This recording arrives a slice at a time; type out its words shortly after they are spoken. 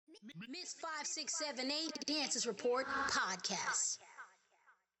Miss 5678 Dancers Report podcast.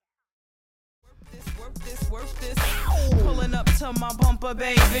 Work this. Pulling up to my bumper,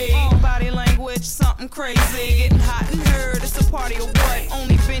 baby. Body language, something crazy. Getting hot and heard, it's a party or what?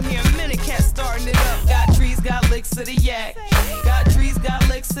 Only been here a minute, cat starting it up. Got trees, got licks to the yak. Got trees, got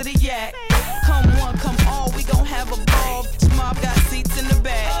licks to the yak. Come one, come all, we gon' have a ball. Mob got seats in the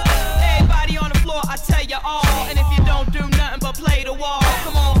back. Everybody on the floor, I tell you all. And if you don't do nothing but play the wall,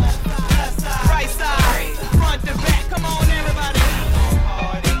 come on. Left side, right side, front to back. Come on, everybody.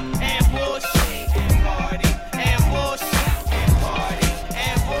 Party and push.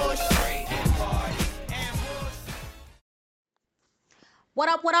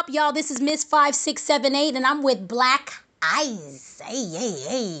 What up, y'all? This is Miss 5678, and I'm with Black Ice.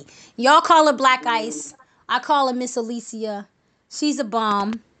 Hey. Y'all call her Black Ice. I call her Miss Alicia. She's a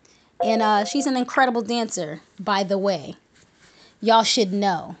bomb, and she's an incredible dancer, by the way. Y'all should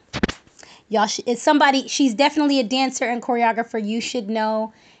know. It's somebody. She's definitely a dancer and choreographer. You should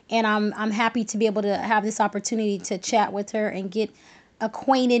know, and I'm happy to be able to have this opportunity to chat with her and get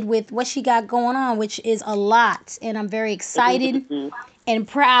acquainted with what she got going on, which is a lot, and I'm very excited and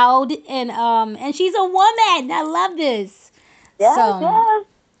proud, and she's a woman. I love this. Yes.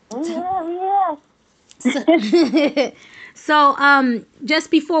 So,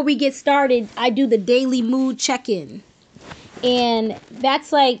 just before we get started, I do the daily mood check-in, and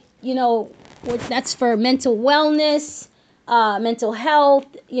that's like, that's for mental wellness, mental health.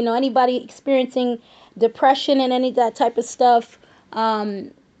 Anybody experiencing depression and any of that type of stuff.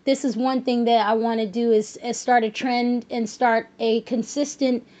 This is one thing that I want to do is start a trend and start a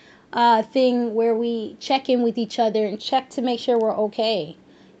consistent thing where we check in with each other and check to make sure we're okay.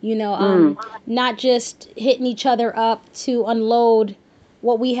 Not just hitting each other up to unload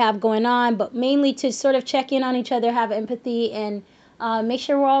what we have going on, but mainly to sort of check in on each other, have empathy, and make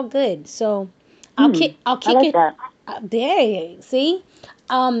sure we're all good. So I'll kick it. That. There, see.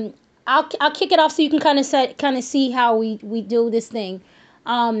 I'll kick it off so you can kind of see how we do this thing.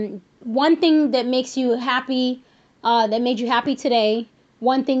 One thing that makes you happy, that made you happy today.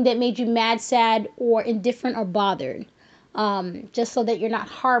 One thing that made you mad, sad, or indifferent or bothered. Just so that you're not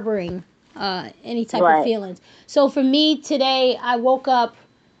harboring any type of feelings. So for me today, I woke up,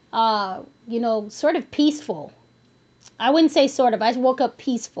 sort of peaceful. I wouldn't say sort of. I woke up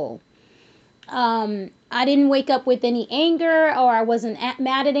peaceful. I didn't wake up with any anger, or I wasn't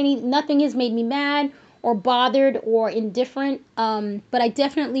mad at nothing has made me mad or bothered or indifferent. But I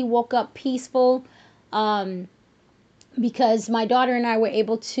definitely woke up peaceful, because my daughter and I were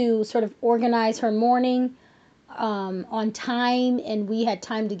able to sort of organize her morning, on time, and we had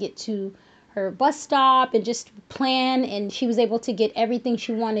time to get to her bus stop and just plan, and she was able to get everything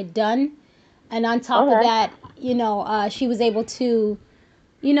she wanted done. And on top of that, she was able to,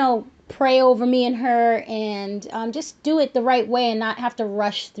 pray over me and her, and just do it the right way and not have to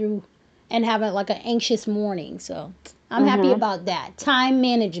rush through and have like an anxious morning. So I'm happy about that. Time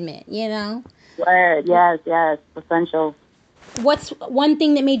management, Word, yes, essential. What's one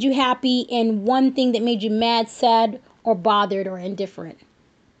thing that made you happy and one thing that made you mad, sad, or bothered or indifferent?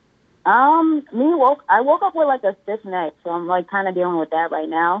 I woke up with like a stiff neck, so I'm like kind of dealing with that right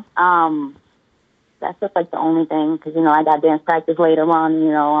now. That's just like the only thing, because I got dance practice later on.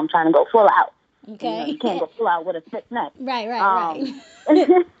 I'm trying to go full out. Okay. You can't go full out with a stiff neck. Right.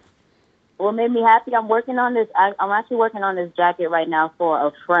 What made me happy? I'm working on this. I'm actually working on this jacket right now for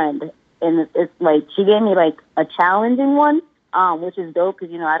a friend, and it's like she gave me like a challenging one, which is dope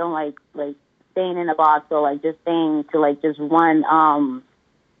because I don't like staying in a box or like just staying to like just one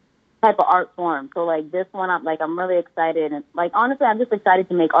type of art form. So like this one, I'm really excited, and like honestly, I'm just excited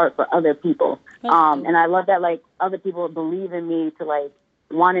to make art for other people. And I love that like other people believe in me to like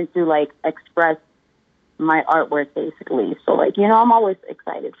wanting to like express my artwork basically. So like I'm always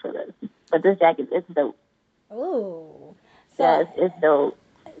excited for this. But this jacket, it's dope. Ooh. Yes, it's dope.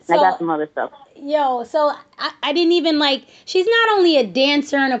 I got some other stuff. So I didn't even she's not only a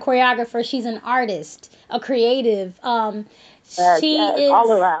dancer and a choreographer, she's an artist, a creative. She is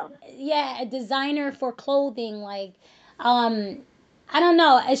all around. Yeah, a designer for clothing. I don't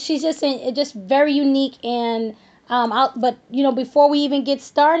know. She's just very unique. And but before we even get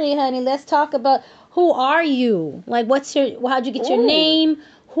started, honey, let's talk about who are you? Like, how'd you get your name?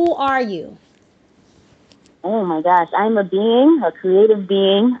 Who are you? Oh my gosh, I'm a being, a creative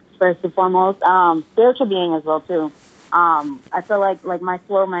being, first and foremost, spiritual being as well too. I feel like my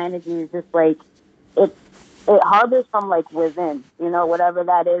flow, my energy is just like it harbors from like within, whatever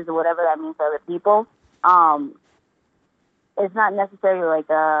that is or whatever that means to other people. It's not necessarily like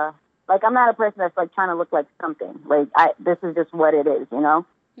I'm not a person that's like trying to look like something. Like this is just what it is,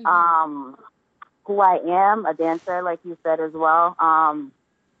 Who I am, a dancer, like you said as well.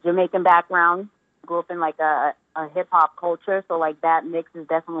 Jamaican background, grew up in like a hip hop culture, so like that mix is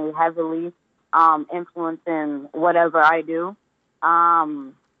definitely heavily influencing whatever I do.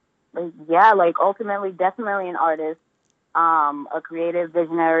 But yeah, like ultimately, definitely an artist, a creative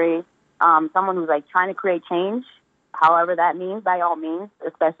visionary, someone who's like trying to create change, however that means, by all means,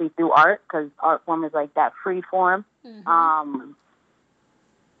 especially through art, because art form is like that free form.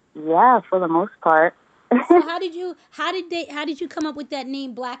 Yeah, for the most part. So how did you come up with that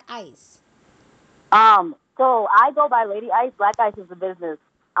name Black Ice? So I go by Lady Ice. Black Ice is the business.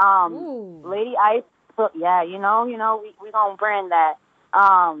 Ooh. Lady Ice. So yeah, we gonna brand that.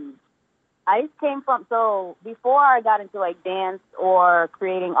 Ice came from, so before I got into like dance or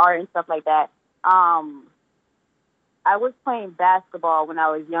creating art and stuff like that. I was playing basketball when I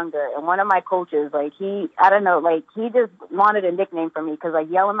was younger, and one of my coaches, like I don't know, like he just wanted a nickname for me because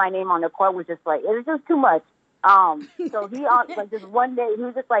like yelling my name on the court was just like, it was just too much. So he like just one day he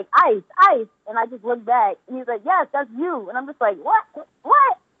was just like Ice, Ice, and I just looked back and he's like, yes, that's you, and I'm just like, what?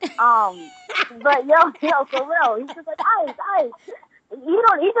 But yo, for real, he's just like Ice, Ice.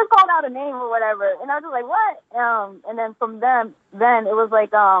 He just called out a name or whatever, and I was just like, what? And then from then it was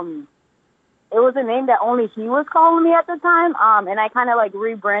like it was a name that only he was calling me at the time, and I kind of like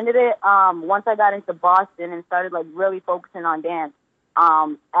rebranded it once I got into Boston and started like really focusing on dance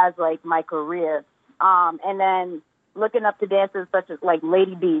as like my career, and then looking up to dancers such as like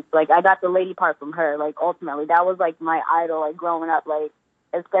Lady Beast. Like I got the lady part from her. Like ultimately, that was like my idol. Like growing up, like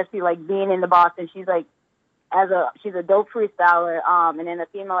especially like being in the Boston, she's like she's a dope freestyler, and then a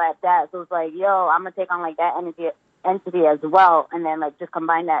female at that. So it's like, yo, I'm gonna take on like that entity as well, and then like just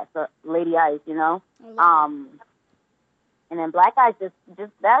combine that, so Lady Ice, and then Black Ice,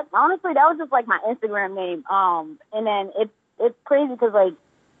 just that, honestly, that was just like my Instagram name, and then it's crazy because like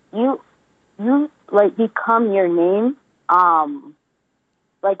you like become your name,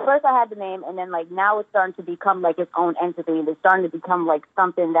 like first I had the name, and then like now it's starting to become like its own entity, and it's starting to become like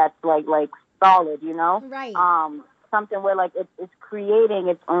something that's like solid, Right. Something where like it's creating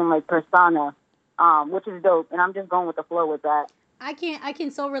its own like persona, which is dope, and I'm just going with the flow with that. I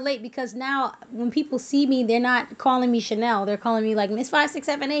can so relate because now when people see me, they're not calling me Chanel. They're calling me like Miss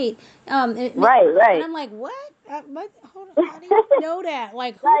 5678. Right. And I'm like, what? Hold on, how do you know that?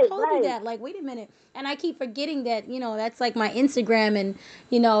 Like, who told you that? Like, wait a minute. And I keep forgetting that that's like my Instagram, and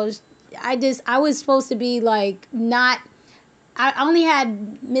I was supposed to be like not. I only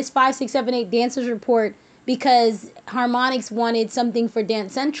had Miss 5678 Dancers Report because Harmonix wanted something for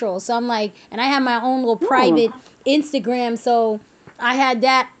Dance Central. So I'm like, and I have my own little private Instagram. So I had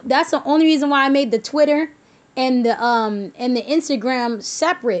that. That's the only reason why I made the Twitter and the Instagram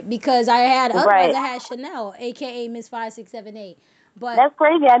separate, because otherwise I had Chanel, aka Miss 5678. But that's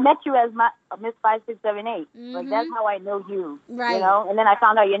crazy. I met you as my Miss 5678. Like that's how I know you. Right. And then I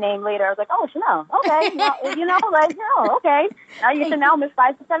found out your name later. I was like, oh, Chanel. Okay. Okay. Now you're Chanel Miss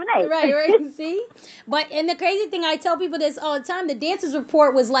 5678. Right. See? And the crazy thing, I tell people this all the time, the Dancers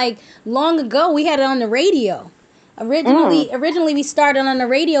Report was like long ago. We had it on the radio. Originally we started on the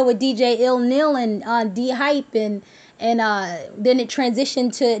radio with DJ Ill Nil and D Hype, and then it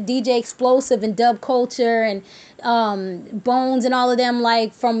transitioned to DJ Explosive and Dub Culture and Bones and all of them,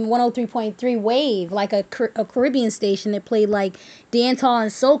 like from 103.3 Wave, like a Caribbean station that played like dancehall and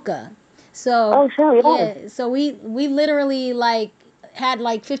soca. So yeah, so we literally like had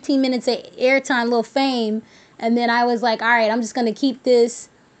like 15 minutes of airtime, little fame, and then I was like, all right, I'm just gonna keep this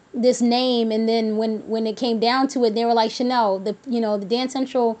name. And then when it came down to it, they were like, Chanel, the Dance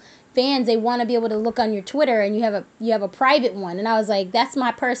Central fans, they want to be able to look on your Twitter, and you have a private one. And I was like, that's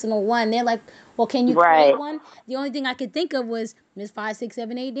my personal one. They're like, well, can you create one? The only thing I could think of was Miss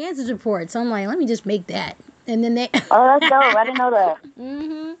 5678 Dancers Report. So I'm like, let me just make that. And then they oh, that's dope. I didn't know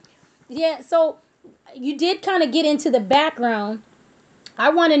that. Yeah, so you did kind of get into the background. I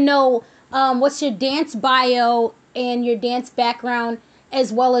want to know what's your dance bio and your dance background,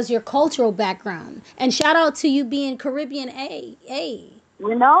 as well as your cultural background. And shout out to you being Caribbean A.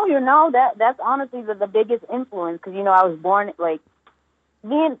 That's honestly the biggest influence, because I was born like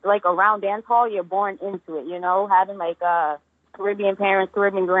being like around dance hall. You're born into it, having like Caribbean parents,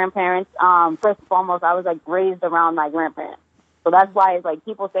 Caribbean grandparents. First and foremost, I was like raised around my grandparents, so that's why it's like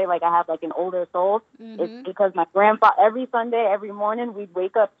people say like I have like an older soul. It's because my grandpa, every Sunday, every morning, we'd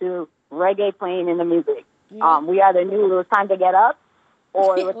wake up to reggae playing in the music. We either knew it was time to get up,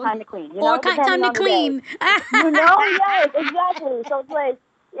 or it was time to clean. Or time to clean. Yes, exactly. So it's like,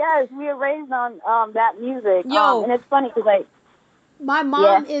 yes, we were raised on that music. And it's funny because like my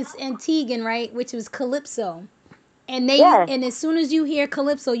mom is Antiguan, right, which was Calypso, Yeah. And as soon as you hear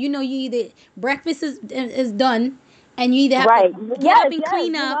calypso, you know you either breakfast is done, and you either have to Right. get up Yes, and yes,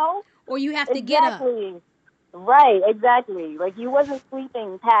 clean you up, know? or you have to get up. Exactly. Right, exactly. Like you wasn't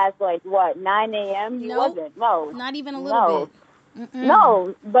sleeping past like what, 9 a.m.? You No, wasn't. No. not even a little No. bit. Mm-mm.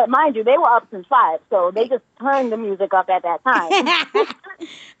 No. But mind you, they were up since 5, so they just turned the music up at that time.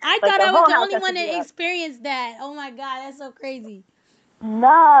 I Like thought the I was whole the house only has to one be that up. experienced that. Oh my God, that's so crazy.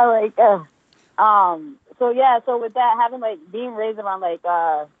 No, like so yeah, so with that, having like being raised around like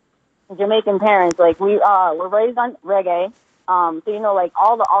Jamaican parents, like we were raised on reggae. So you know, like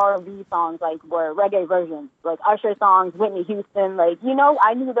all the R&B songs like were reggae versions, like Usher songs, Whitney Houston. Like you know,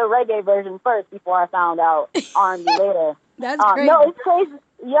 I knew the reggae version first before I found out R&B later. That's No, crazy. it's crazy.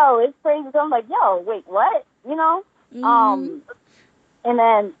 Yo, it's crazy. So I'm like, yo, wait, what? You know? Mm-hmm. And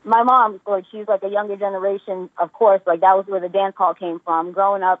then my mom, like she's like a younger generation, of course, like that was where the dance hall came from.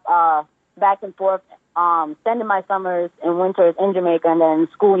 Growing up, back and forth, spending my summers and winters in Jamaica and then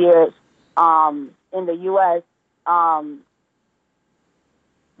school years, in the US. Um,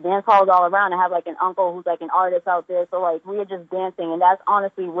 Dance halls all around. I have like an uncle who's like an artist out there. So like we were just dancing and that's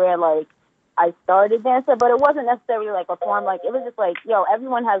honestly where like I started dancing, but it wasn't necessarily like a form, like it was just like, yo,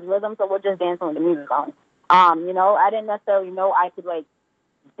 everyone has rhythm, so we're just dancing with the music on. You know, I didn't necessarily know I could like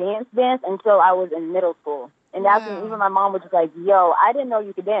dance until I was in middle school. And that's when even Wow. my mom was just like, yo, I didn't know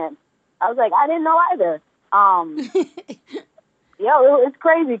you could dance. I was like, I didn't know either. It's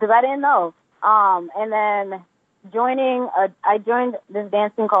crazy because I didn't know. And then I joined this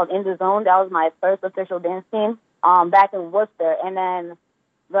dance team called In the Zone. That was my first official dance team, back in Worcester. And then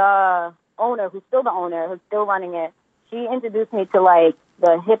the owner, who's still the owner, who's still running it, she introduced me to like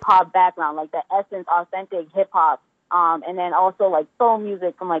the hip hop background, like the essence, authentic hip hop. And then also like soul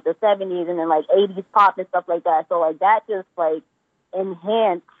music from like the 70s and then like 80s pop and stuff like that. So like that just like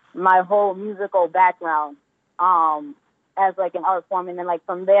enhanced my whole musical background, as like an art form. And then like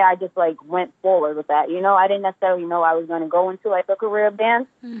from there, I just like went forward with that. You know, I didn't necessarily know I was going to go into like a career of dance.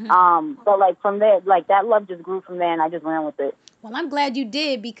 But like from there, like that love just grew from there and I just ran with it. Well, I'm glad you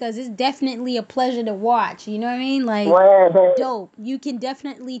did because it's definitely a pleasure to watch. You know what I mean? Like, Word. dope. You can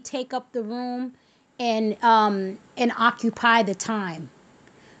definitely take up the room and occupy the time.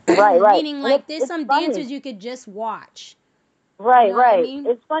 Right, right. Meaning, And like, there's it's some funny. dancers you could just watch. You Right, know what I right. mean?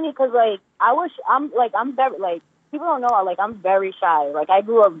 It's funny because like I'm very like people don't know like I'm very shy. Like I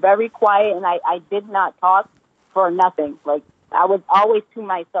grew up very quiet and I did not talk for nothing. Like I was always to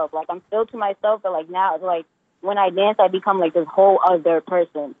myself. Like I'm still to myself, but like now like when I dance, I become like this whole other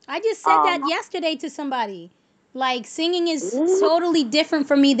person. I just said that Um, yesterday to somebody. Like, singing is mm, totally different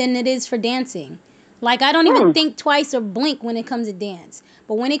for me than it is for dancing. Like, I don't even mm, think twice or blink when it comes to dance.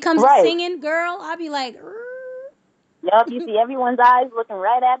 But when it comes to right. singing, girl, I'll be like, Yup. You see everyone's eyes looking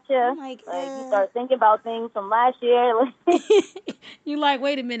right at I'm you. like, Like you start thinking about things from last year. you like,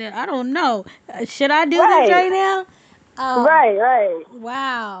 wait a minute, I don't know. Should I do this Right, right now? right, right.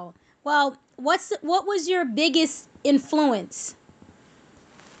 Wow. Well, what was your biggest influence?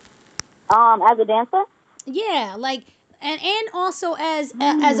 As a dancer. Yeah, like, and also as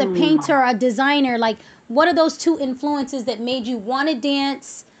a Mm. painter, a designer, like, what are those two influences that made you want to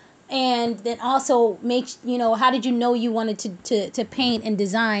dance, and that also makes how did you know you wanted to paint and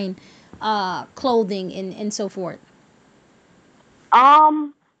design clothing and so forth?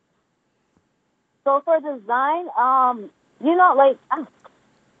 Um. So for design, like,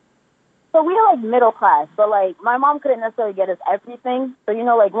 so we are like middle class. So like, my mom couldn't necessarily get us everything. So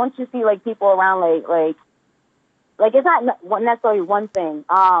like, once you see like people around, like it's not necessarily one thing.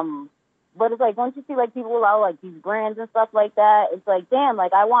 But it's like once you see like people without like these brands and stuff like that, it's like, damn,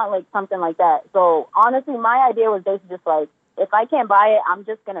 like I want like something like that. So honestly, my idea was basically just like, if I can't buy it, I'm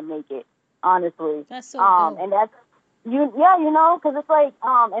just gonna make it. Honestly, That's so dope. and that's yeah, because it's like,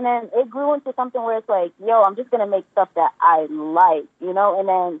 and then it grew into something where it's like, yo, I'm just gonna make stuff that I like, and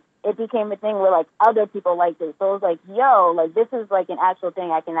then it became a thing where like other people liked it. So it was like, yo, like this is like an actual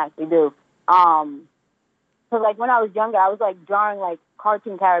thing I can actually do. So like when I was younger, I was like drawing like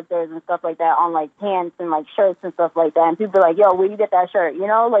cartoon characters and stuff like that on like pants and like shirts and stuff like that. And people are like, yo, where you get that shirt?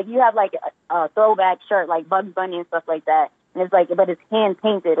 Like you have like a throwback shirt like Bugs Bunny and stuff like that. And it's like, but it's hand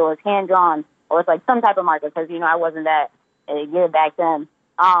painted or it's hand drawn or it's like some type of marker because, I wasn't that good back then.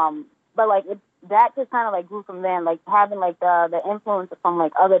 But like that just kind of like grew from then, like having like the influence from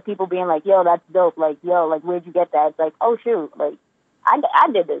like other people being like, yo, that's dope. Like, yo, like where'd you get that? It's like, oh shoot, like I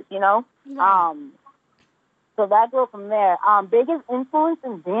did this, Right. So that grew from there. Biggest influence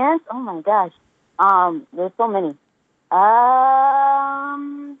in dance? Oh my gosh. There's so many. I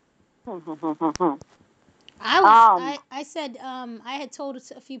was um, I said I had told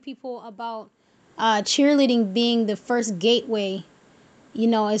a few people about cheerleading being the first gateway, you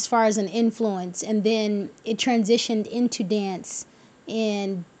know, as far as an influence, and then it transitioned into dance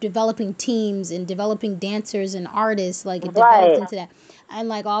and developing teams and developing dancers and artists. Like it developed into that, and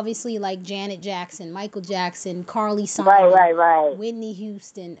like obviously like Janet Jackson, Michael Jackson, Carly Simon, Whitney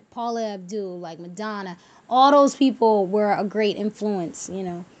Houston, Paula Abdul, like Madonna. All those people were a great influence, you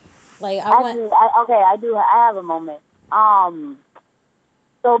know. Like I have a moment.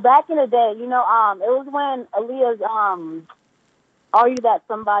 So back in the day, you know, it was when Aaliyah's "Are You That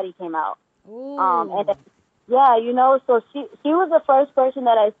Somebody" came out. Ooh. Yeah, you know, so she was the first person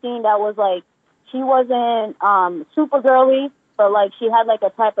that I seen that was like, she wasn't super girly, but like she had like a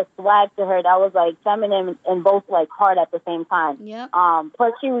type of swag to her that was like feminine and both like hard at the same time. Yeah.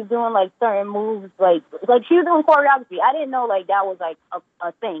 Plus she was doing like certain moves, like she was doing choreography. I didn't know like that was like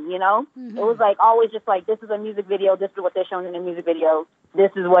a thing, you know. Mm-hmm. It was like always just like, this is a music video, this is what they're showing in the music video,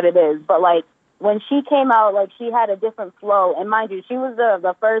 this is what it is. But like when she came out, like she had a different flow, and mind you, she was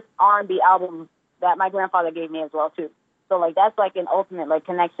the first R&B album that my grandfather gave me as well too. So like that's like an ultimate like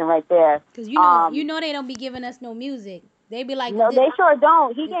connection right there. Because you know they don't be giving us no music. They be like, no, they sure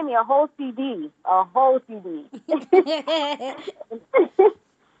don't. He gave me a whole CD.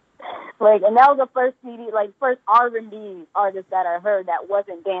 Like, and that was the first CD, like first R&B artist that I heard that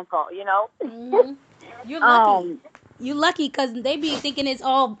wasn't dancehall, you know. Mm-hmm. You're lucky. You lucky because they be thinking it's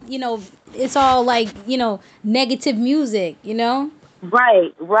all, you know, it's all like, you know, negative music, you know.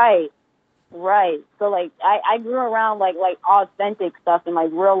 Right. So like I grew around like authentic stuff and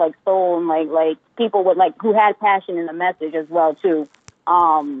like real like soul and like people with like who had passion in the message as well too.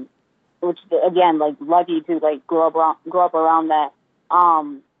 Which again, like lucky to like grow up around that.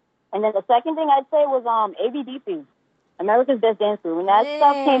 And then the second thing I'd say was ABDC, America's Best Dancer. When that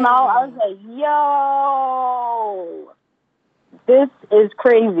stuff came out, I was like, yo, this is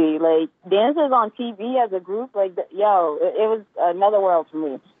crazy. Like dancers on TV as a group, like it was another world for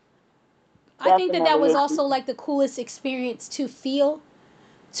me. I think that was also like the coolest experience to feel,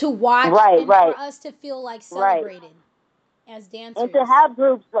 to watch, and for us to feel like celebrated as dancers, and to have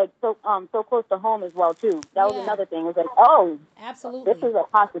groups like so close to home as well too. That was another thing. It was like, oh, absolutely, this is a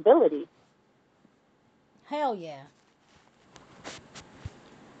possibility. Hell yeah.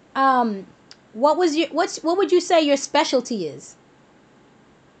 What would you say your specialty is?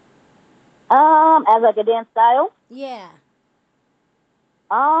 As like a dance style? Yeah.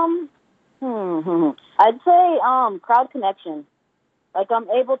 I'd say crowd connection. Like I'm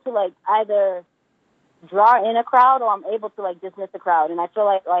able to like either draw in a crowd or I'm able to like dismiss a crowd, and I feel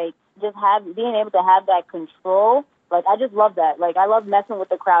like just being able to have that control. Like I just love that. Like I love messing with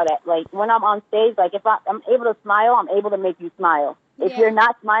the crowd. Like when I'm on stage, like if I'm able to smile, I'm able to make you smile. If you're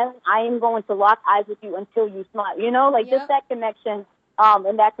not smiling, I am going to lock eyes with you until you smile. You know, like just that connection,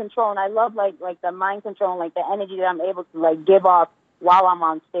 and that control. And I love like the mind control and like the energy that I'm able to like give off while I'm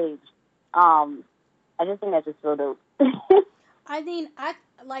on stage. I just think that's just so dope. I mean,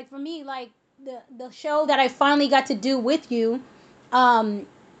 for me, like the show that I finally got to do with you, in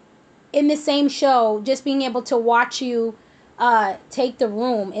the same show, just being able to watch you take the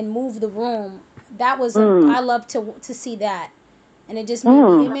room and move the room, that was I love to see that, and it just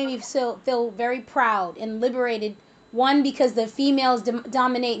made me feel very proud and liberated. One, because the females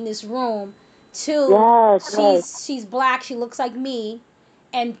dominate in this room. Two, she's black, she looks like me.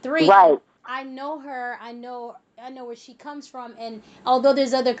 And three, I know her. I know where she comes from. And although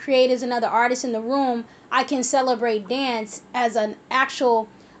there's other creators and other artists in the room, I can celebrate dance as an actual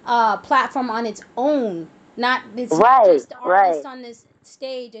platform on its own. Not just the artist on this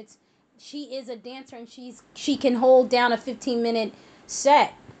stage. She is a dancer, and she can hold down a 15-minute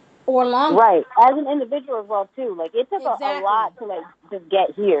set or longer. Right, as an individual as well too. Like it took a lot to like just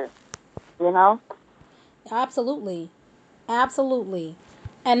get here. You know. Absolutely.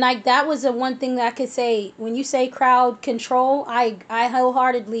 And like that was the one thing that I could say when you say crowd control, I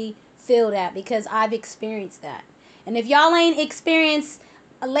wholeheartedly feel that because I've experienced that. And if y'all ain't experienced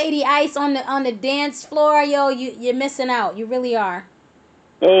a Lady Ice on the dance floor, you're missing out. You really are.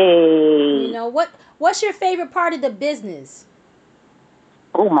 Hey. You know what's your favorite part of the business?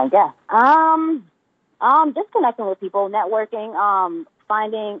 Oh my God. Just connecting with people, networking,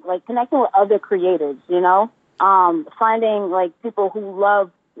 connecting with other creators, you know? Finding like people who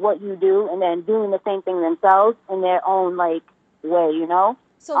love what you do and then doing the same thing themselves in their own like way, you know?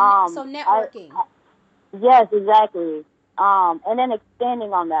 So networking. Yes, exactly. And then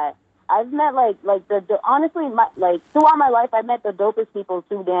expanding on that. I've met honestly, throughout my life, I've met the dopest people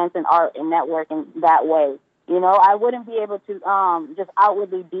through dance and art and networking that way. You know, I wouldn't be able to just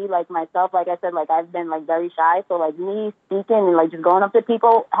outwardly be like myself. Like I said, like I've been like very shy. So like me speaking and like just going up to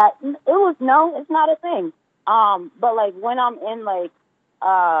people, it's not a thing. But like when I'm in like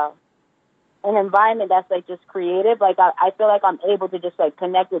an environment that's like just creative, like I feel like I'm able to just like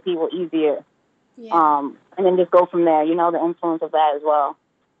connect with people easier. Yeah. And then just go from there. You know, the influence of that as well.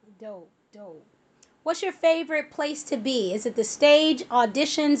 Dope, dope. What's your favorite place to be? Is it the stage,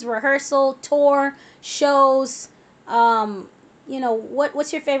 auditions, rehearsal, tour, shows?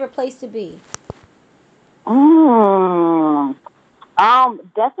 What's your favorite place to be? Mm.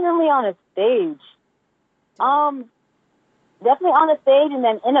 Definitely on a stage. Definitely on a stage, and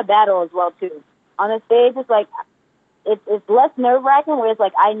then in a battle as well too. On a stage, it's like it's less nerve wracking, where it's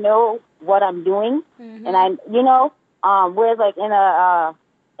like I know what I'm doing, Mm-hmm. and whereas like in a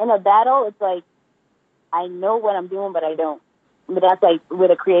battle, it's like I know what I'm doing, but I don't. But that's like where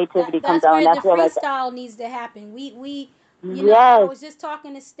the creativity comes That's out, where and the that's where like freestyle needs to happen. I yes, was just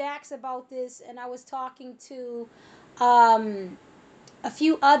talking to Stacks about this, and I was talking to a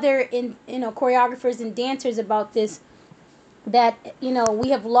few other choreographers and dancers about this. That we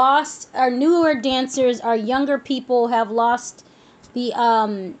have lost our newer dancers, our younger people have lost the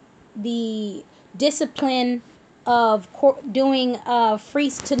discipline of doing free,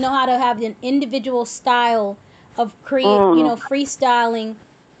 to know how to have an individual style of freestyling,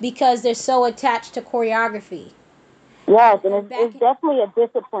 because they're so attached to choreography. yes, and And it's definitely a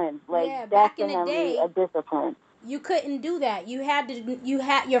discipline. Like back in the definitely day, a discipline. you couldn't do that. You had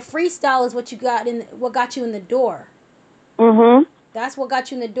your freestyle is what got you in the door. Mhm. That's what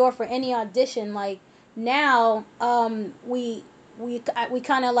got you in the door for any audition. Like now, we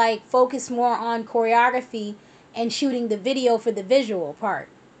kind of like focus more on choreography and shooting the video for the visual part.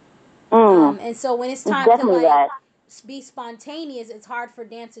 And so when it's It's time to definitely like that. be spontaneous, it's hard for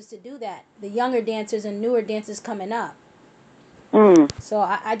dancers to do that. The younger dancers and newer dancers coming up. So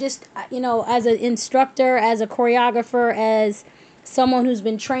I just, as an instructor, as a choreographer, as someone who's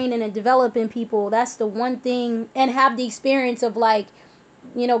been training and developing people, that's the one thing, and have the experience of like,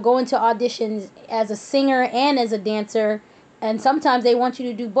 going to auditions as a singer and as a dancer, and sometimes they want you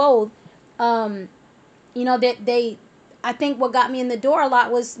to do both. That I think what got me in the door a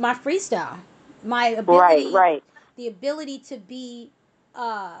lot was my freestyle, my ability, Right. the ability to be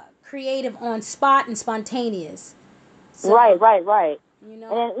creative on spot and spontaneous. So, Right. And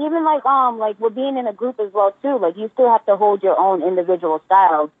then even like with being in a group as well too, like you still have to hold your own individual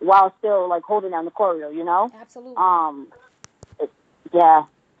style while still like holding down the choreo, you know? Absolutely. Yeah.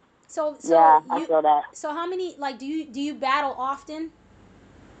 So I feel that. So how many, like, do you battle often?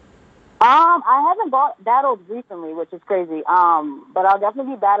 I haven't battled recently, which is crazy. But I'll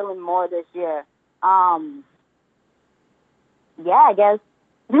definitely be battling more this year. Yeah, I guess.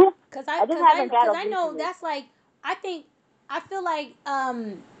 Because I know recently. that's like, I feel like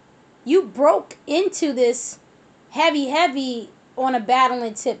you broke into this heavy on a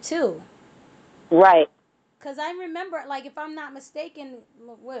battling tip too. Right. Because I remember, like, if I'm not mistaken,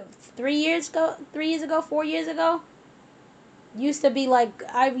 what, 3 years ago, 4 years ago, used to be like,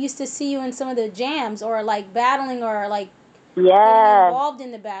 I used to see you in some of the jams, or like battling, or like getting involved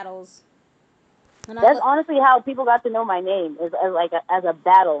in the battles. And that's honestly how people got to know my name, is as a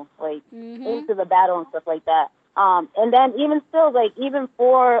battle, like into the battle and stuff like that. And then even still, like even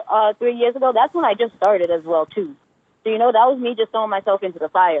 3 years ago, that's when I just started as well too. So that was me just throwing myself into the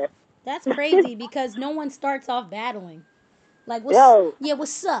fire. That's crazy because no one starts off battling. Like,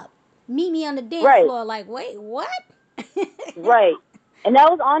 what's up? Meet me on the dance floor. Like, wait, what? Right. And that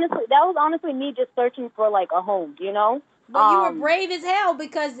was honestly me just searching for like a home, But you were brave as hell,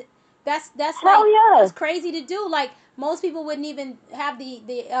 because that's hell yeah. That's crazy to do. Like, most people wouldn't even have the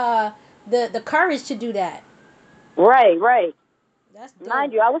courage to do that. Right. That's dope.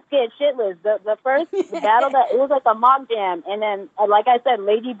 Mind you, I was scared shitless. The first battle, it was like a mock jam, and then like I said,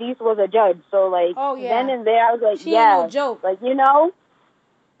 Lady Beast was a judge. So like then and there, I was like, she ain't no joke. Like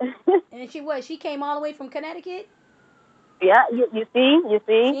And she came all the way from Connecticut. Yeah, you see.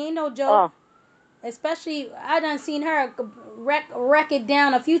 She ain't no joke. Especially, I done seen her wreck it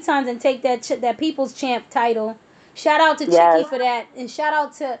down a few times and take that People's Champ title. Shout out to Chicky for that, and shout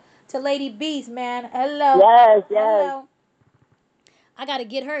out to Lady Beast, man. Hello. Yes. Hello. I gotta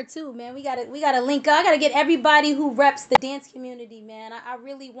get her too, man. We gotta link up. I gotta get everybody who reps the dance community, man. I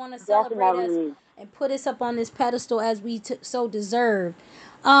really want to celebrate us and put us up on this pedestal as we so deserve.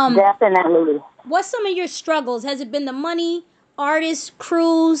 Definitely. What's some of your struggles? Has it been the money, artists,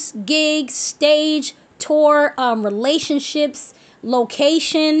 crews, gigs, stage, tour, relationships,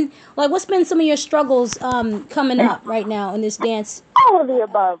 location? Like, what's been some of your struggles coming up right now in this dance? All of the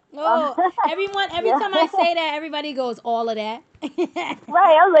above. Oh, everyone! Every Yeah. time I say that, everybody goes, all of that. Right,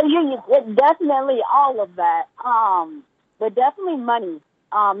 I was like, it definitely all of that. But definitely money.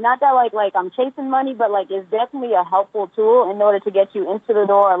 Not that like I'm chasing money, but like it's definitely a helpful tool in order to get you into the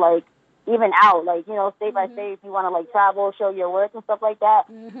door, like even out, like state by state if you want to like travel, show your work and stuff like that.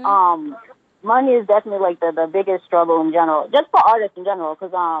 Money is definitely like the biggest struggle in general, just for artists in general,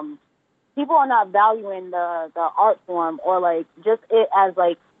 because people are not valuing the art form or like just it as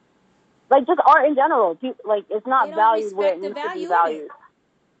like just art in general. Like it's not They don't valued where it respect the needs to be value in it. valued.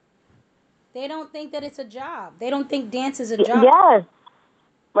 They don't think that it's a job. They don't think dance is a job. Yes.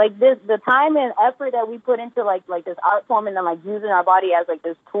 Like the time and effort that we put into like this art form and then like using our body as like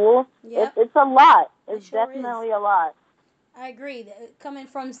this tool, Yep. it's a lot. It's sure definitely a lot. I agree. Coming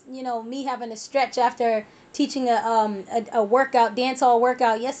from me having to stretch after teaching a workout, dance hall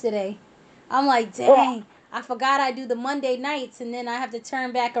workout yesterday, I'm like, dang, I forgot I do the Monday nights and then I have to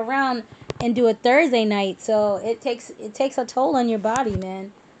turn back around and do a Thursday night. So it takes a toll on your body,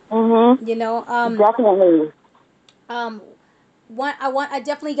 man. Definitely. I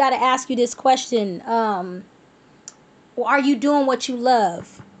definitely got to ask you this question. Are you doing what you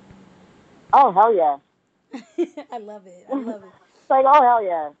love? Oh hell yeah. I love it. I love it. It's like, oh hell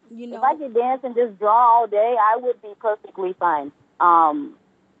yeah. If I could dance and just draw all day, I would be perfectly fine.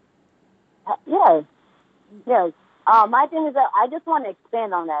 Yes. Yes. My thing is that I just want to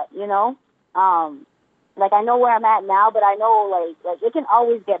expand on that, like I know where I'm at now, but I know like it can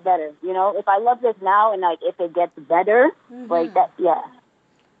always get better, If I love this now and like if it gets better, like that, yeah.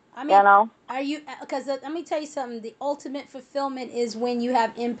 I mean, are you? Because let me tell you something. The ultimate fulfillment is when you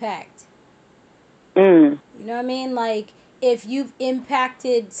have impact. You know what I mean? Like if you've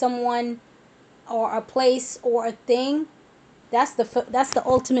impacted someone or a place or a thing, that's the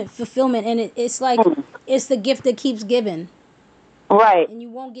ultimate fulfillment, and it's like it's the gift that keeps giving. Right. And you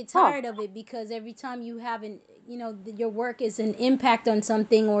won't get tired of it because every time you haven't, your work is an impact on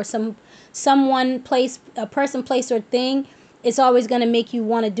something or someone, place, a person, place, or thing, it's always going to make you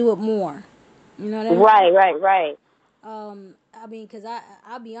want to do it more. You know what I mean? Right. I mean, because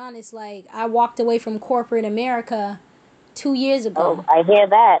I'll be honest, like, I walked away from corporate America 2 years ago. Oh, I hear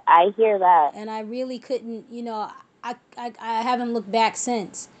that. And I really couldn't, I haven't looked back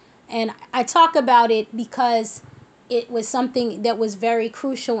since. And I talk about it because it was something that was very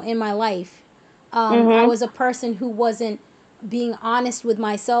crucial in my life. I was a person who wasn't being honest with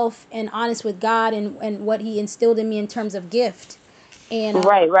myself and honest with God and what he instilled in me in terms of gift. And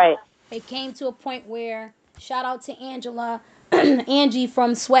right. It came to a point where, shout out to Angela, Angie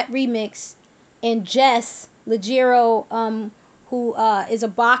from Sweat Remix, and Jess Legiro, who is a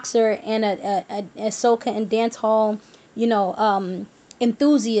boxer and a soca and dance hall,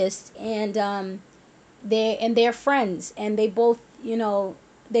 enthusiast, and they're friends, and they both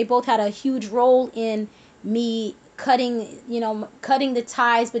had a huge role in me cutting the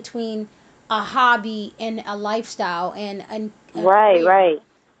ties between a hobby and a lifestyle and right, career. right.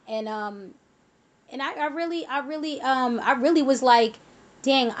 And I really was like,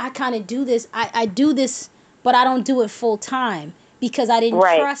 dang, I kind of do this. I do this, but I don't do it full time because I didn't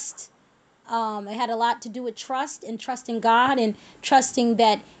trust. It had a lot to do with trust and trusting God and trusting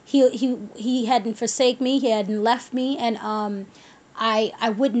that he hadn't forsaken me, he hadn't left me, and I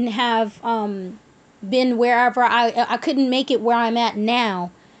wouldn't have been wherever I couldn't make it where I'm at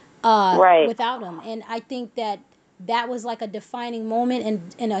now without him. And I think that was like a defining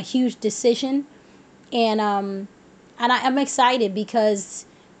moment and a huge decision. And I'm excited because,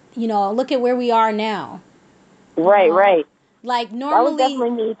 look at where we are now. Right. Like normally, that was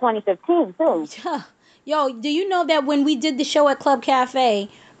definitely me 2015 too. Yo, do you know that when we did the show at Club Cafe,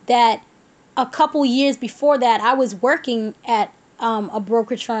 that a couple years before that, I was working at a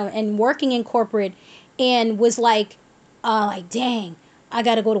brokerage firm and working in corporate, and was like, dang, I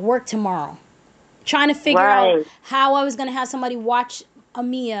got to go to work tomorrow, trying to figure out how I was gonna have somebody watch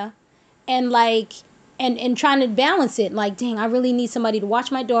Amia, and and trying to balance it. Like, dang, I really need somebody to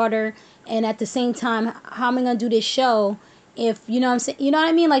watch my daughter, and at the same time, how am I gonna do this show? If you know what I'm saying, you know what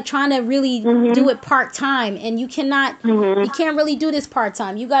I mean, like trying to really do it part time, and you can't really do this part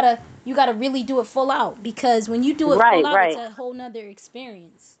time. You gotta really do it full out, because when you do it full out, it's a whole nother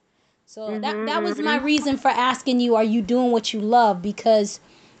experience. So that was my reason for asking you, are you doing what you love? Because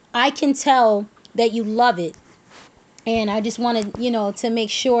I can tell that you love it, and I just wanted to make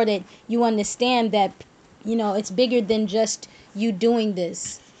sure that you understand that it's bigger than just you doing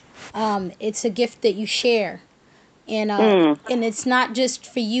this. It's a gift that you share. And it's not just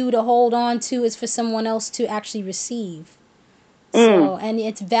for you to hold on to, it's for someone else to actually receive. So, and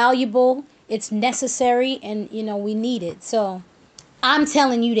it's valuable, it's necessary, and we need it. So, I'm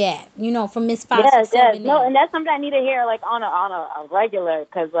telling you that, from Miss Five Yes, Six yes. Seven No, Eight. and that's something I need to hear like on a regular,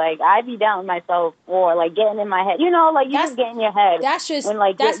 because like I be down with myself or like getting in my head. Like you That's just get in your head that's just when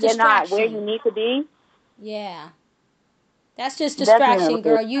like that's you're not where you distraction. need to be. Yeah, that's just distraction, Definitely.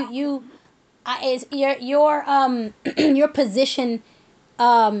 girl. Is your your position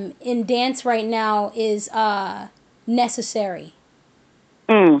in dance right now is necessary.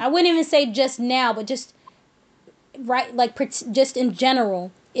 Mm. I wouldn't even say just now, but just right, like just in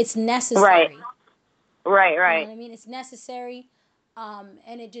general, it's Right. necessary. Right. You know Right. what I mean? It's necessary, and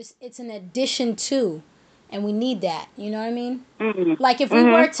it's an addition to, and we need that. You know what I mean? Mm. Like if we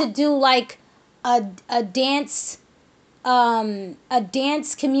Mhm. were to do like a dance a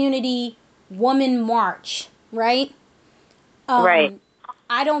dance community woman march, right? Right. Um,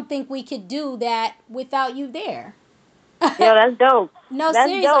 I don't think we could do that without you there. Yo, that's dope. No, That's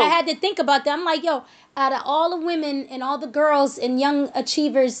serious. I dope. had to think about that. I'm like, yo, out of all the women and all the girls and young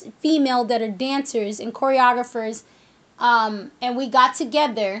achievers, female that are dancers and choreographers, and we got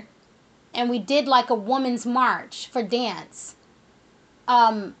together and we did like a woman's march for dance.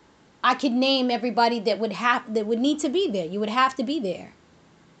 Um, I could name everybody that would need to be there. You would have to be there.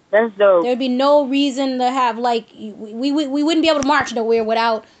 That's dope. There would be no reason to have like we wouldn't be able to march nowhere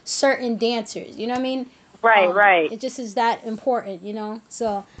without certain dancers. You know what I mean? Right. Right. It just is that important.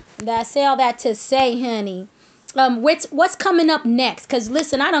 So that say all that to say, honey. What's coming up next? Cause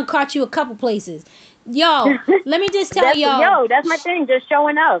listen, I done caught you a couple places. Yo, let me just tell y'all. That's my thing. Just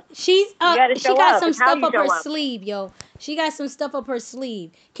showing up. She's You got to she show got up. some It's how stuff you up her show up. sleeve, yo. She got some stuff up her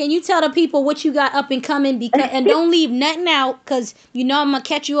sleeve. Can you tell the people what you got up and coming? Because and don't leave nothing out, cause I'm gonna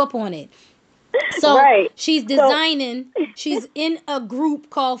catch you up on it. So Right. she's designing. She's in a group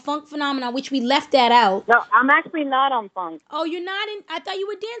called Funk Phenomena, which we left that out. No, I'm actually not on funk. Oh, you're not in. I thought you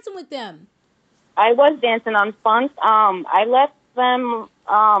were dancing with them. I was dancing on funk. I left them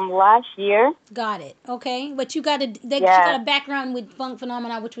last year. Got it. Okay, but you got she Yeah. got a background with Funk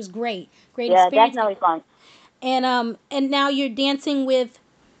Phenomena, which was great. Great Yeah, experience. definitely funk. And now you're dancing with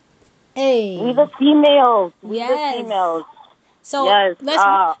We the females. We the yes. females. So Yes. let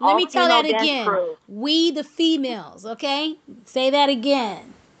All me tell female that dance again. crew. We the females, okay? Say that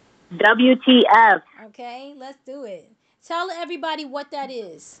again. WTF. Okay, let's do it. Tell everybody what that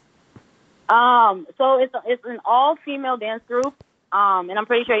is. So it's an all female dance group. And I'm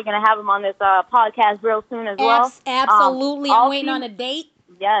pretty sure you're gonna have them on this podcast real soon as well. Absolutely. I'm waiting on a date.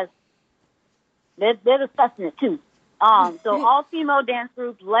 Yes. They're discussing it too. So all female dance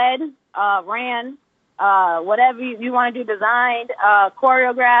group led, ran, whatever you want to do, designed,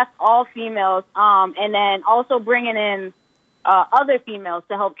 choreographed, all females. And then also bringing in other females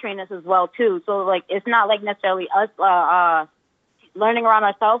to help train us as well too. So like it's not like necessarily us learning around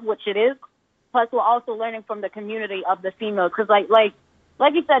ourselves, which it is. Plus we're also learning from the community of the females, because like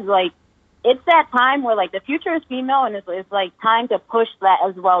you said, like it's that time where like the future is female, and it's like time to push that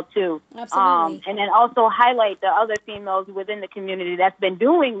as well too. Absolutely. And then also highlight the other females within the community that's been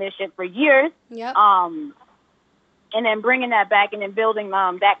doing this shit for years. Yep. And then bringing that back and then building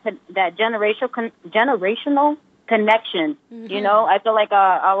that generational connection. Mm-hmm. I feel like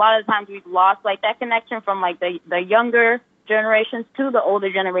a lot of times we've lost like that connection from like the younger generations to the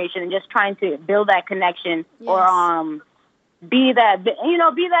older generation, and just trying to build that connection. Yes. Or be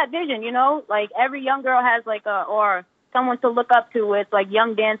that vision. Like every young girl has like or someone to look up to with like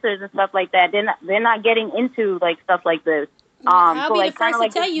young dancers and stuff like that. They're not getting into like stuff like this. I'll so be like the kind first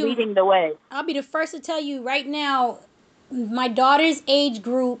of to like tell you. leading the way. I'll be the first to tell you right now. My daughter's age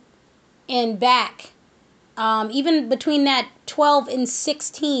group and back, even between that 12 and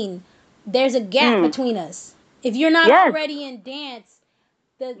 16, there's a gap between us. If you're not already in dance,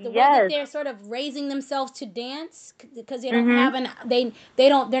 the way that they're sort of raising themselves to dance, because they don't have they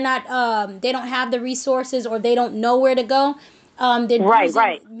don't have the resources, or they don't know where to go. They're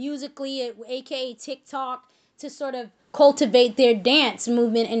using Musically, aka TikTok, to sort of cultivate their dance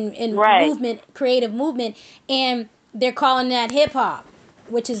movement and creative movement, and they're calling that hip hop,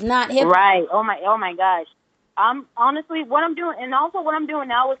 which is not hip hop. Right. Oh my gosh. Honestly, what I'm doing now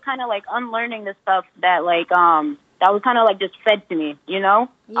is kind of like unlearning the stuff that like that was kind of like just fed to me. Yeah.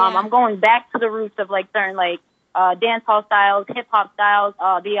 I'm going back to the roots of like certain like dance hall styles, hip hop styles,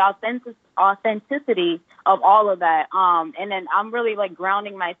 the authenticity of all of that. And then I'm really like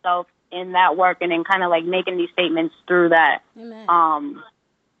grounding myself in that work, and then kind of like making these statements through that. Amen.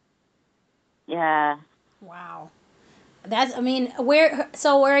 Yeah. Wow.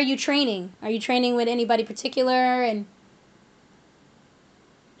 Where are you training? Are you training with anybody particular? And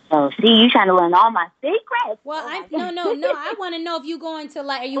Oh, see, you trying to learn all my secrets. Well, Oh I my no. God. I want to know if you going to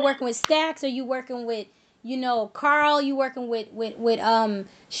like, are you working with Stacks? Are you working with, Carl? You working with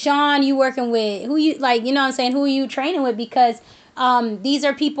Sean? You working with who you like? You know what I'm saying? Who are you training with? Because these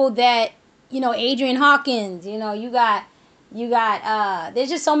are people that Adrian Hawkins. You got there's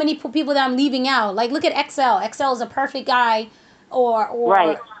just so many people that I'm leaving out. Like look at XL. XL is a perfect guy,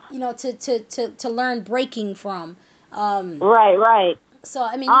 Right. or to learn breaking from. Right. So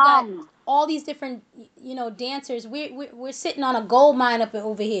I mean, you got Um, all these different dancers. We're sitting on a gold mine up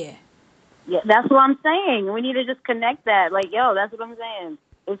over here. yeah, that's what I'm saying. We need to just connect that. Like, yo, that's what I'm saying.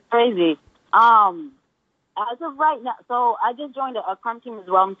 It's crazy. Um, as of right now, so I just joined a crumb team as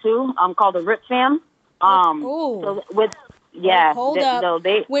well too. Called the Rip Fam. Oh, So with yeah, hold up. so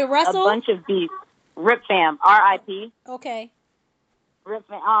they With a Russell? bunch of beats. Rip Fam, RIP. Okay. Rip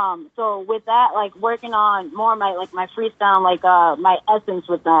Fam. So with that, like working on more of my freestyle, my essence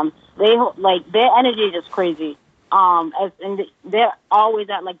with them. They like their energy is just crazy. They're always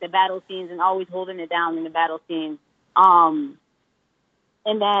at like the battle scenes and always holding it down in the battle scene. And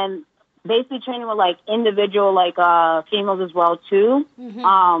then basically training with like individual females as well too.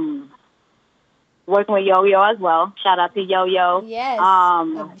 Mm-hmm. Working with Yo Yo as well. Shout out to Yo Yo. Yes.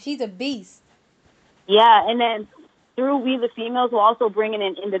 She's a beast. Yeah, and then through We the Females, we're also bringing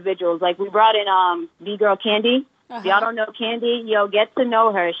in individuals. Like we brought in B-Girl Candy. If y'all don't know Candy, get to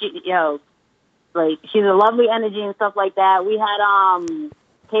know her. She's a lovely energy and stuff like that. We had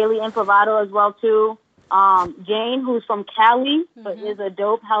Kaylee Improvado as well too. Jane, who's from Cali, but is a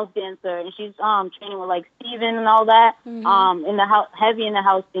dope house dancer, and she's training with like Steven and all that. In the house, heavy in the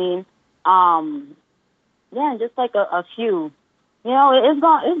house scene. Yeah, and just like a few. It's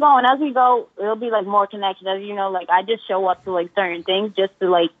going as we go. It'll be like more connections. As like I just show up to like certain things just to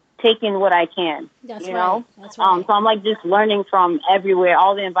like take in what I can. That's you right. know. That's right. So I'm like just learning from everywhere,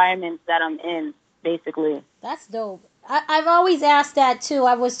 all the environments that I'm in, basically. That's dope. I've always asked that too.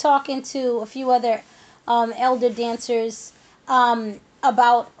 I was talking to a few other elder dancers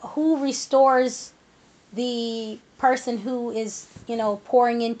about who restores the person who is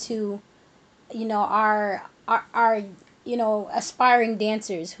pouring into our aspiring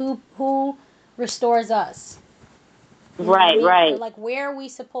dancers. Who restores us? Right. Like where are we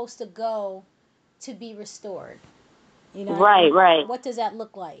supposed to go to be restored? Right. What does that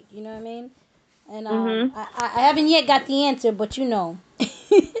look like? You know what I mean? And Mhm. I haven't yet got the answer, but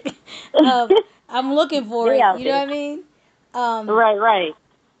I'm looking for it. You know what I mean? Right.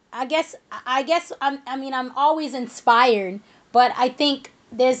 I guess I'm always inspired, but I think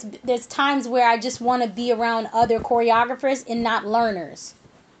there's times where I just want to be around other choreographers and not learners.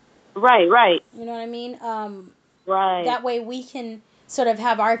 Right. You know what I mean? Right. That way we can sort of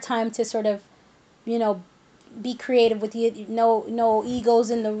have our time to sort of, be creative with you. No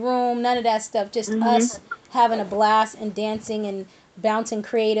egos in the room, none of that stuff. Just us having a blast and dancing and bouncing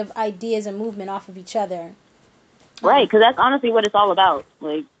creative ideas and movement off of each other. Right, because that's honestly what it's all about.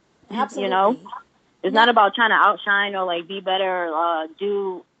 Like, Absolutely. It's not about trying to outshine or like be better or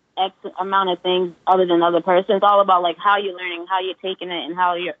do X amount of things other than other person. It's all about like how you're learning, how you're taking it, and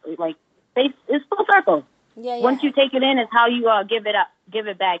how you're like. It's full circle. Yeah. Once you take it in, it's how you give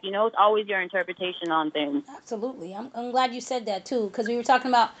it back. It's always your interpretation on things. Absolutely. I'm glad you said that too, because we were talking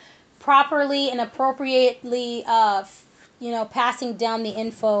about properly and appropriately, passing down the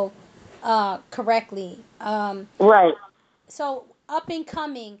info correctly. Right. So up and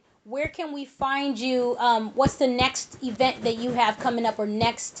coming, where can we find you? What's the next event that you have coming up, or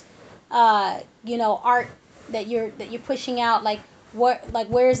next, art that you're pushing out? Like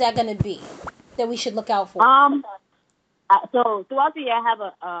where is that going to be that we should look out for? So throughout the year, I have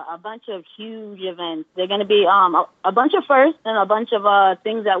a bunch of huge events. They're going to be a bunch of firsts and a bunch of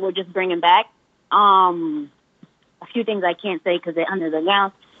things that we're just bringing back. A few things I can't say because they're under the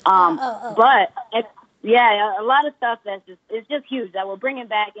ground. But a lot of stuff it's just huge that we're bringing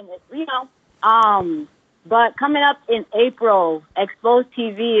back, and But coming up in April, Exposed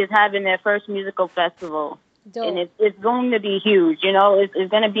TV is having their first musical festival. Dope. And it's going to be huge. It's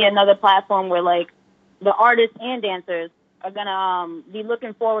going to be another platform where like the artists and dancers are going to be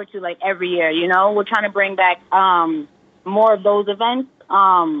looking forward to like every year. We're trying to bring back more of those events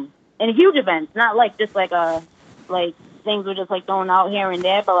and huge events, not like just like things we're just like throwing out here and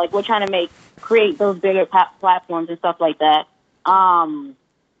there, but like we're trying to create those bigger platforms and stuff like that.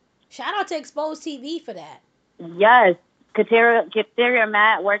 Shout out to Exposed TV for that. Yes. Kateria and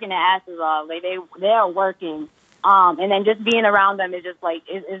Matt working their asses off. Like they are working. And then just being around them is just like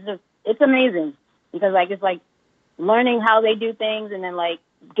it's amazing, because like it's like learning how they do things, and then like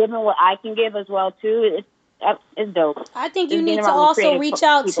giving what I can give as well too. It's dope. I think you Just being need to around the also creative reach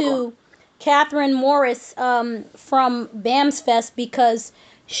out people. to Catherine Morris from BAMS Fest because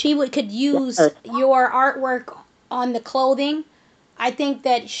she could use Yes. your artwork on the clothing. I think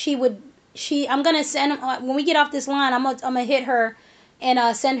that she would. I'm gonna send when we get off this line. I'm gonna hit her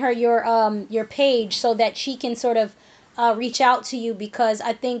and send her your page so that she can sort of reach out to you because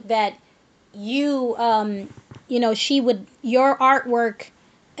I think that you she would your artwork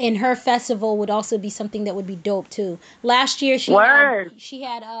in her festival would also be something that would be dope too. Last year Word. she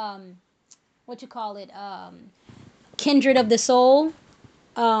had what you call it Kindred of the Soul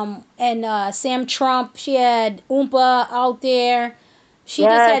and Sam Trump. She had Oompa out there. She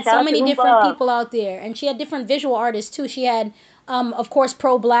just Yeah. had Shout so out to many different Oompa. people out there, and she had different visual artists too. She had of course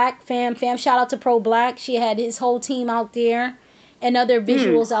Pro Black fam. Shout out to Pro Black. She had his whole team out there and other Hmm.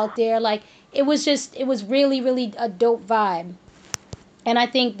 visuals out there. Like it was really really a dope vibe. And I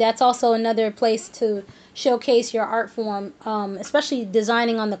think that's also another place to showcase your art form, especially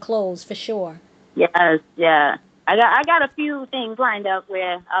designing on the clothes for sure. Yes. Yeah. I got a few things lined up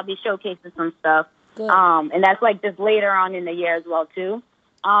where I'll be showcasing some stuff. Good. And that's like just later on in the year as well too.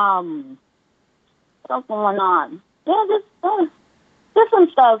 What's going on? Yeah, just some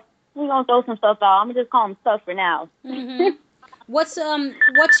stuff. We gonna throw some stuff out. I'm gonna just call them stuff for now. Mhm. What's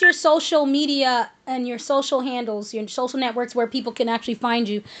your social media and your social handles, your social networks where people can actually find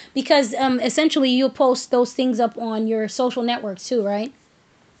you? Because essentially you'll post those things up on your social networks too, right?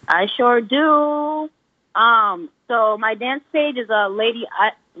 I sure do. So my dance page is a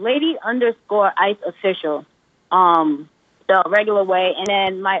lady underscore ice official. The regular way, and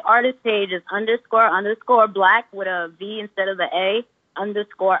then my artist page is underscore black with a V instead of the A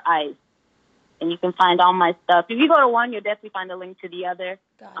underscore ice. And you can find all my stuff. If you go to one, you'll definitely find a link to the other.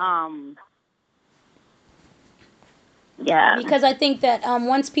 Got it. Yeah. Because I think that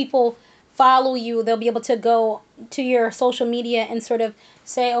once people follow you, they'll be able to go to your social media and sort of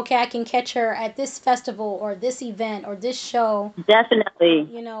say, okay, I can catch her at this festival or this event or this show, Definitely.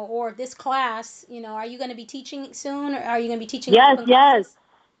 or this class. Are you going to be teaching soon, or are you going to be teaching Yes, open yes. classes?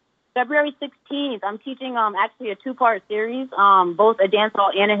 February 16th, I'm teaching actually a 2-part series, both a dance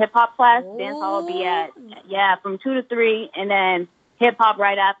hall and a hip hop class. Dance hall will be at from 2 to 3, and then hip hop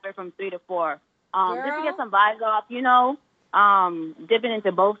right after from 3 to 4. Just to get some vibes off, dipping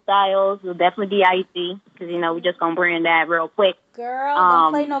into both styles will definitely be icy because we just gonna bring that real quick. Girl,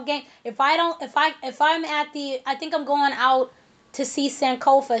 don't play no game. If I'm at I think I'm going out to see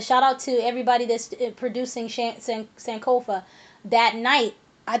Sankofa. Shout out to everybody that's producing Sankofa that night.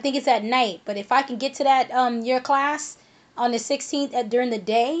 I think it's at night, but if I can get to that your class on the 16th during the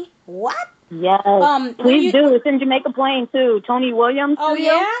day, what? Yes, Please do. It's in Jamaica Plain too. Tony Williams Oh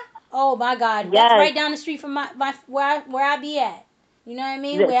studio. yeah? Oh my God, yes. That's right down the street from my where I be at. You know what I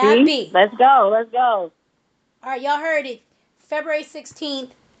mean? Where See? I be. Let's go. All right, y'all heard it. February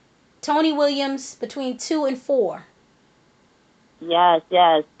 16th, Tony Williams between 2 and 4. Yes.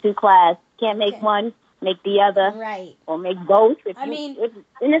 2 class. Can't make one, make the other. Right. Or make both. And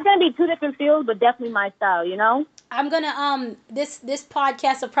it's gonna be 2 different fields, but definitely my style. I'm gonna this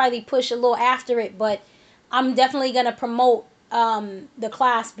podcast will probably push a little after it, but I'm definitely gonna promote the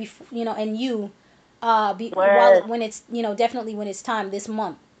class before and you when it's definitely when it's time this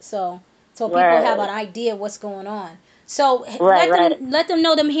month. So people have an idea what's going on. So let them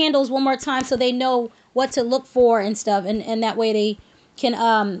know them handles one more time so they know what to look for and stuff, and that way they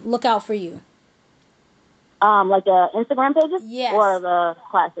can look out for you. Like the Instagram pages? Yes. Or the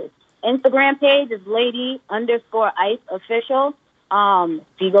classes? Instagram page is lady underscore ice official.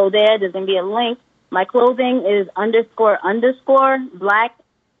 If you go there, there's going to be a link. My clothing is underscore black,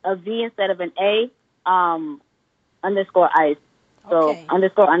 a V instead of an A, underscore ice. So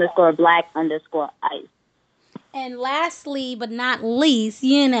underscore black underscore ice. And lastly, but not least,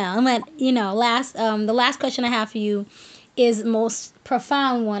 the last question I have for you is the most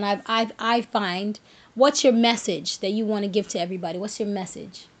profound one I find. What's your message that you want to give to everybody? What's your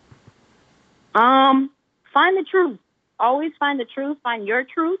message? Find the truth. Always find the truth. Find your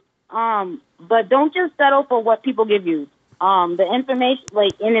truth. But don't just settle for what people give you. The information,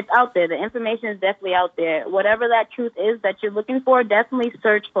 and it's out there. The information is definitely out there. Whatever that truth is that you're looking for, definitely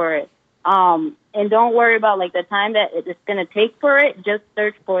search for it. And don't worry about the time that it's going to take for it. Just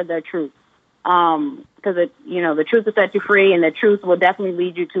search for the truth. Because the truth will set you free, and the truth will definitely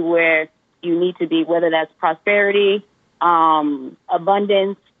lead you to where you need to be, whether that's prosperity,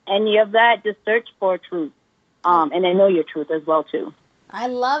 abundance, any of that. Just search for truth. And then know your truth as well too. I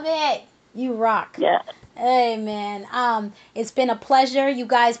love it. You rock. Yeah. Hey man, it's been a pleasure. You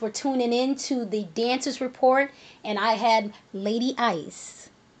guys were tuning in to the Dancers Report, and I had Lady Ice.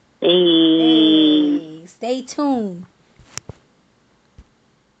 Hey, stay tuned.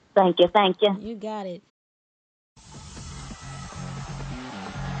 Thank you. You got it.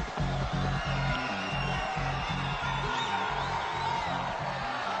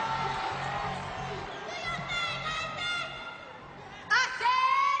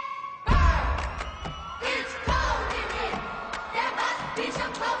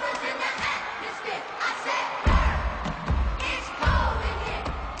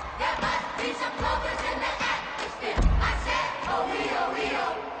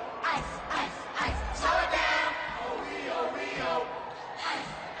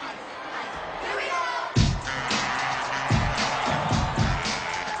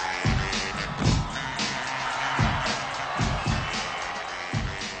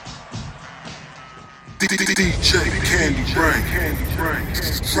 DJ Candy Brain,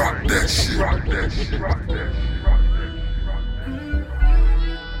 rock that shit.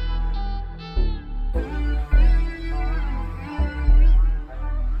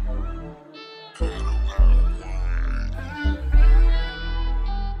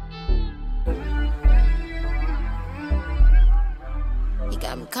 You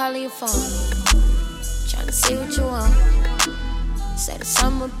got me calling your phone, trying to see what you want. Said it's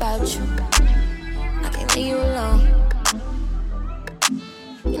something about you, I can't leave you alone.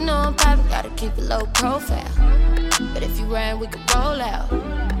 You know I'm poppin', gotta keep a low profile. But if you ran, we could roll out.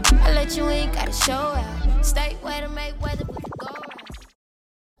 I let you in, gotta show out. Stay way to make weather, we could go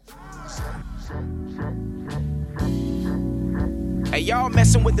around. Hey, y'all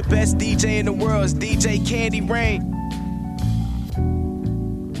messing with the best DJ in the world. It's DJ Candy Rain.